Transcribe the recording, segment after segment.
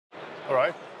All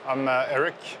right. I'm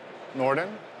Eric Nordin.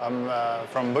 I'm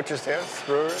from Butcher's Tears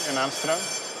Brewery in Amsterdam.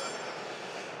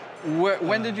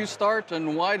 When did you start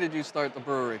and why did you start the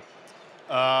brewery?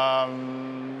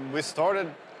 We started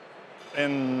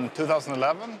in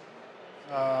 2011.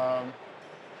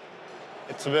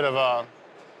 It's a bit of a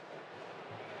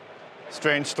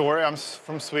strange story. I'm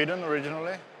from Sweden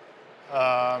originally.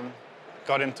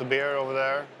 Got into beer over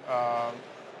there.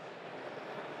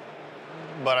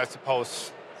 But I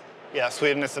suppose, yeah,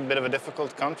 Sweden is a bit of a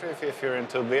difficult country if you're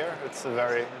into beer. It's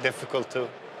very difficult to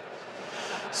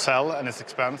sell and it's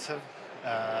expensive.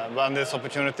 But this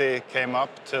opportunity came up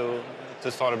to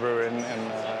start a brewery in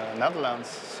Netherlands.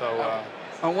 So.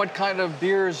 And what kind of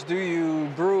beers do you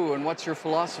brew and what's your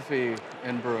philosophy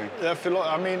in brewing? Yeah,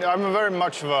 I mean, I'm very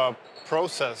much of a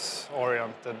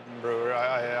process-oriented brewer.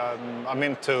 I'm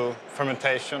into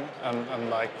fermentation and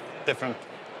like different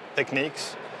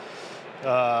techniques.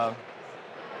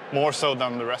 More so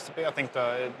than the recipe. I think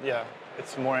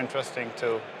it's more interesting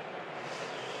to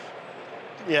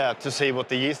see what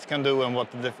the yeast can do and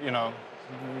what the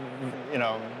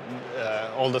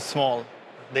all the small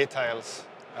details.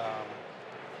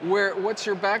 What's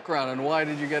your background and why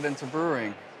did you get into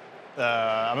brewing?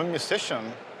 I'm a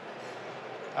musician,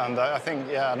 and I think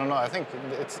I don't know. I think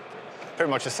it's pretty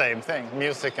much the same thing,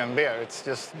 music and beer. It's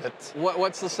just that.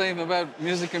 What's the same about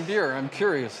music and beer? I'm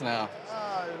curious now.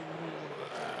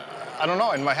 I don't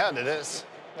know. In my head, it is.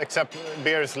 Except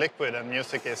beer is liquid and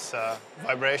music is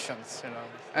vibrations.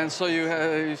 And so you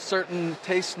have certain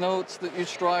taste notes that you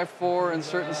strive for and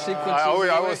certain sequences. I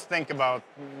always think about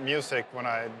music when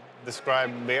I describe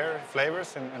beer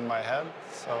flavors in my head.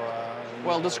 So.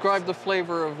 Well, describe the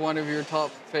flavor of one of your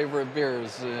top favorite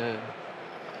beers.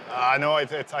 I know I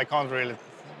can't really.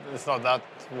 It's not that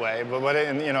way, but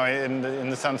in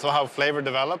the sense of how flavor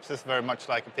develops, it's very much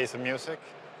like a piece of music,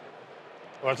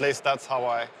 or at least that's how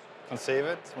I conceive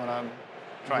it when I'm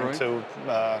trying to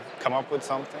come up with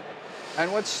something.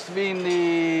 And what's been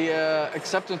the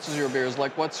acceptance of your beers?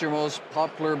 Like, what's your most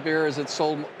popular beer? Is it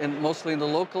sold mostly in the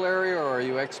local area, or are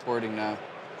you exporting now?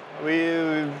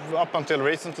 Up until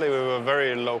recently, we were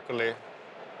very locally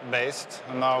based,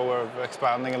 and now we're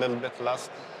expanding a little bit the last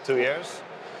 2 years.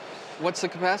 What's the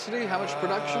capacity? How much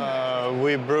production?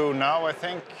 We brew now, I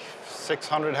think,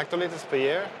 600 hectoliters per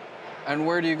year. And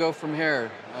where do you go from here?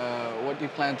 What do you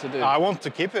plan to do? I want to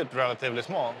keep it relatively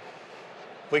small.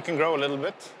 We can grow a little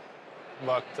bit.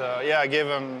 But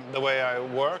given the way I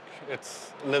work,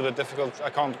 it's a little bit difficult. I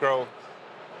can't grow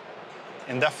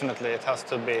indefinitely. It has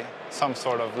to be some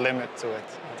sort of limit to it,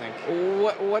 I think.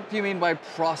 What do you mean by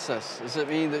process? Does it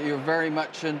mean that you're very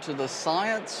much into the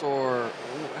science, or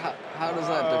how does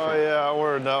that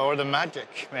differ? Or the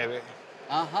magic, maybe.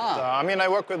 Uh-huh. So, I mean, I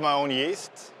work with my own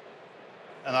yeast,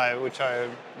 which I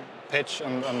pitch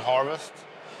and harvest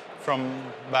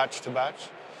from batch to batch.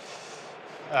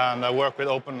 And I work with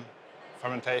open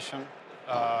fermentation,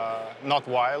 not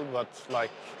wild, but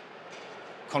like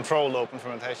controlled open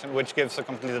fermentation, which gives a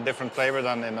completely different flavor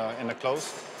than in a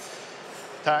closed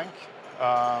tank.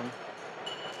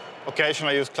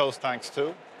 Occasionally I use closed tanks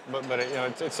too, but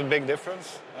it's a big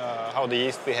difference how the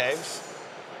yeast behaves,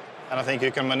 and I think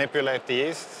you can manipulate the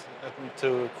yeast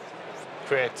to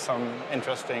create some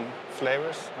interesting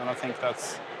flavors, and I think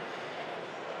that's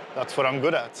what I'm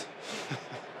good at.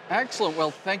 Excellent.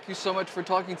 Well, thank you so much for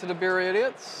talking to the Beer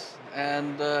Idiots,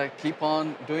 and keep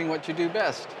on doing what you do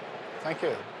best. Thank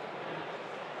you.